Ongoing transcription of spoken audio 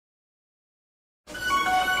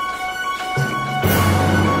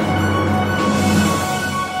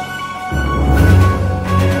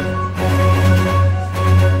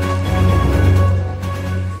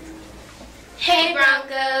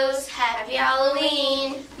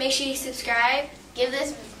Halloween! Make sure you subscribe, give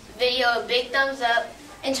this video a big thumbs up,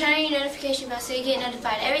 and turn on your notification bell so you get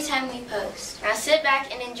notified every time we post. Now sit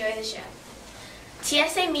back and enjoy the show.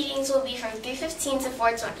 TSA meetings will be from 3:15 to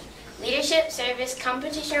 4:20. Leadership, service,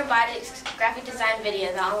 competition, robotics, graphic design,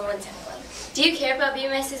 videos, all in one template. Do you care about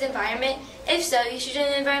BMS's environment? If so, you should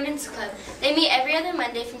join the Environments Club. They meet every other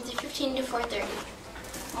Monday from 3:15 to 4:30.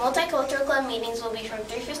 Multicultural Club meetings will be from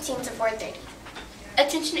 3:15 to 4:30.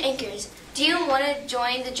 Attention anchors, do you want to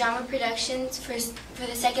join the drama productions for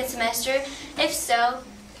the second semester? If so,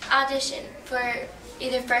 audition for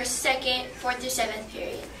either first, second, fourth, or seventh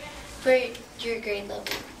period for your grade level.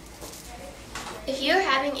 If you are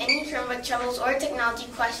having any Chromebook troubles or technology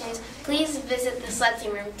questions, please visit the SLED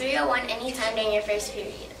team room 301 anytime during your first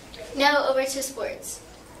period. Now over to sports.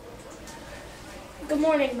 Good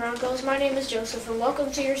morning, Broncos. My name is Joseph, and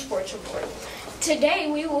welcome to your sports report. Today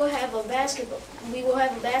we will have a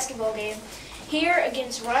basketball game here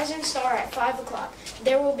against Rising Star at 5 o'clock.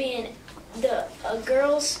 There will be a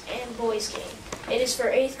girls and boys game. It is for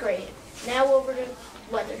 8th grade. Now over to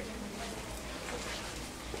weather.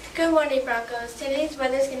 Good morning, Broncos. Today's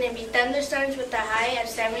weather is going to be thunderstorms with a high of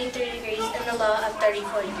 73 degrees and a low of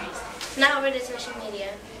 34 degrees. Now over to social media.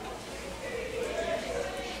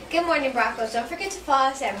 Good morning, Broncos. Don't forget to follow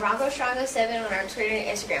us at BroncosStrongest7 on our Twitter and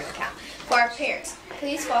Instagram account. For our parents,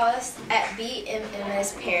 please follow us at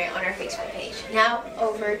BMMS Parent on our Facebook page. Now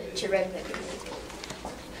over to Red Ribbon.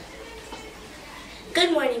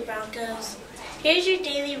 Good morning, Broncos. Here's your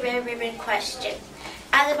daily Red Ribbon question.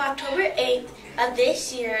 As of October 8th of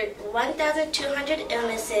this year, 1,200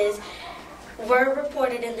 illnesses were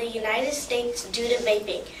reported in the United States due to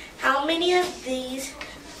vaping. How many of these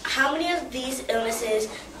illnesses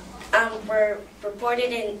were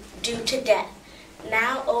reported and due to death?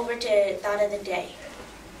 Now over to Thought of the Day.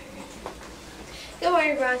 Good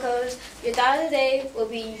morning, Broncos. Your Thought of the Day will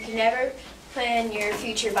be You Can Never Plan Your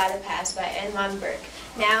Future by the Past by Edmund Burke.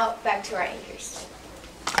 Now back to our anchors.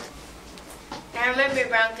 Now remember,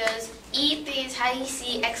 Broncos, E3 is how you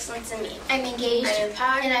see excellence in me. I'm engaged, I'm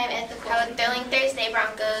empowered, and I'm ethical. Have a thrilling Thursday,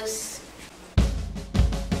 Broncos.